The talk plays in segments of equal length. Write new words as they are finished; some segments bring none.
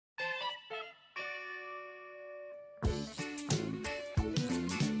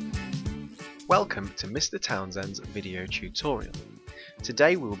Welcome to Mr. Townsend's video tutorial.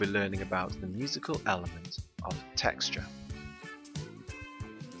 Today we will be learning about the musical element of texture.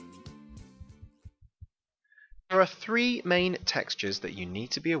 There are three main textures that you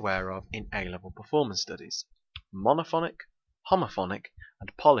need to be aware of in A-level performance studies: monophonic, homophonic and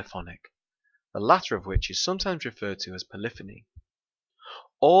polyphonic, the latter of which is sometimes referred to as polyphony.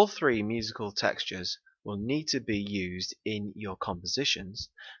 All three musical textures will need to be used in your compositions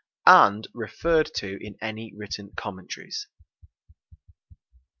and referred to in any written commentaries.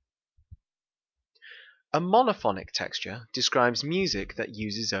 A monophonic texture describes music that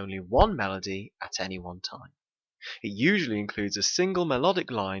uses only one melody at any one time. It usually includes a single melodic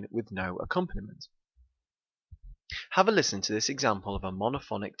line with no accompaniment. Have a listen to this example of a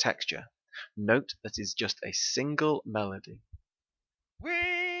monophonic texture. Note that it is just a single melody.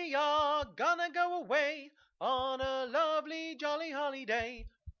 We are gonna go away on a lovely jolly holiday.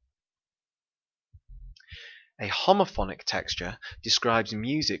 A homophonic texture describes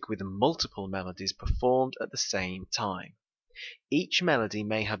music with multiple melodies performed at the same time. Each melody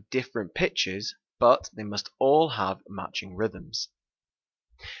may have different pitches, but they must all have matching rhythms.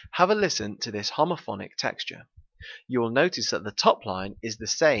 Have a listen to this homophonic texture. You will notice that the top line is the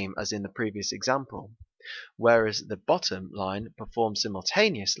same as in the previous example, whereas the bottom line performed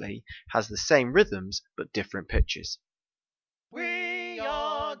simultaneously has the same rhythms but different pitches. We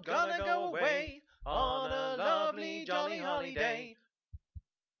are gonna go away on a lovely jolly holiday.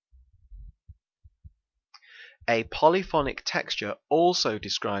 A polyphonic texture also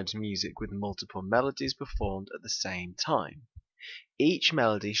describes music with multiple melodies performed at the same time. Each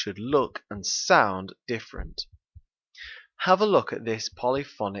melody should look and sound different. Have a look at this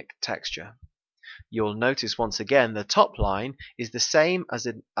polyphonic texture. You'll notice once again the top line is the same as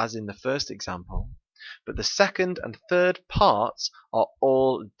in the first example, but the second and third parts are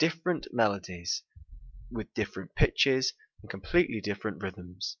all different melodies with different pitches and completely different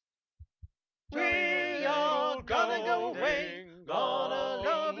rhythms. We are gonna go away on a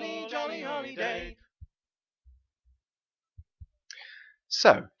lovely jolly holiday.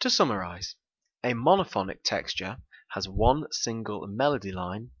 So, to summarize, a monophonic texture has one single melody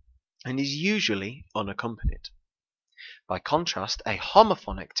line and is usually unaccompanied. By contrast, a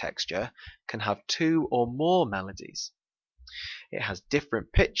homophonic texture can have two or more melodies. It has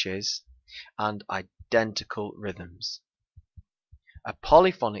different pitches and identical rhythms. A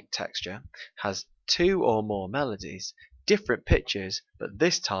polyphonic texture has two or more melodies, different pitches, but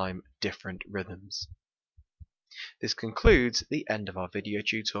this time different rhythms. This concludes the end of our video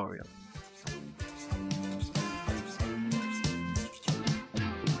tutorial.